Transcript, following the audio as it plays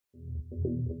Opportunity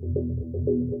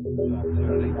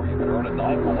where you can earn a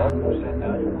 9%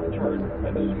 annual return,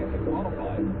 and to see if you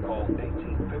qualify, call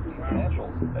 1850 Financial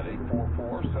at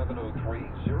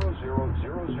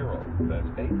 844-703-0000. That's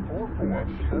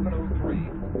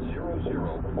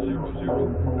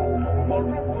 844-703-0000. San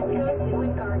Francisco's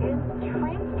Twin Gardens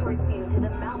transports you to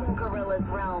the Mountain Gorilla's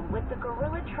realm with the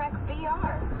Gorilla Trek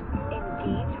VR.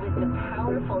 Engage with the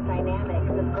powerful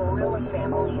dynamics of gorilla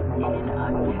families in an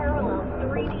unparalleled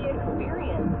 3D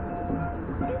experience.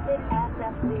 Visit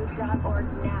sfzoo.org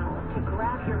now to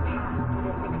grab your pass to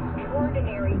this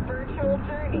extraordinary virtual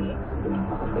journey.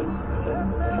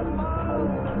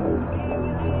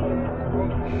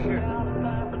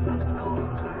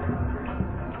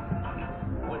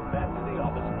 When back to the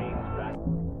office means back.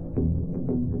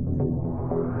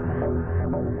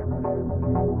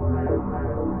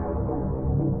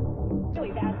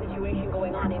 Really bad situation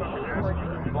going on in Hayward.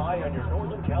 Fly on your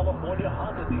Northern California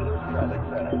Honda dealers traffic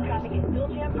center. Traffic is still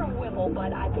jammed from Whipple,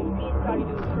 but I can see it's starting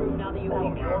to improve now that you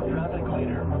have Your traffic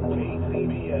leader,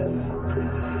 KCBS.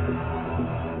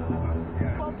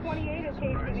 1228 is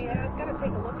KCBS. Gotta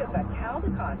take a look at that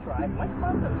Caldecott drive. Might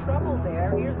cause some trouble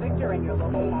there. Here's Victor in your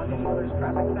local Honda dealers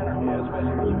traffic center. Yes,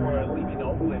 messages for leaving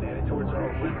Oakland headed towards our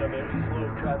window. Very slow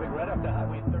traffic right up to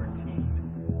Highway 30.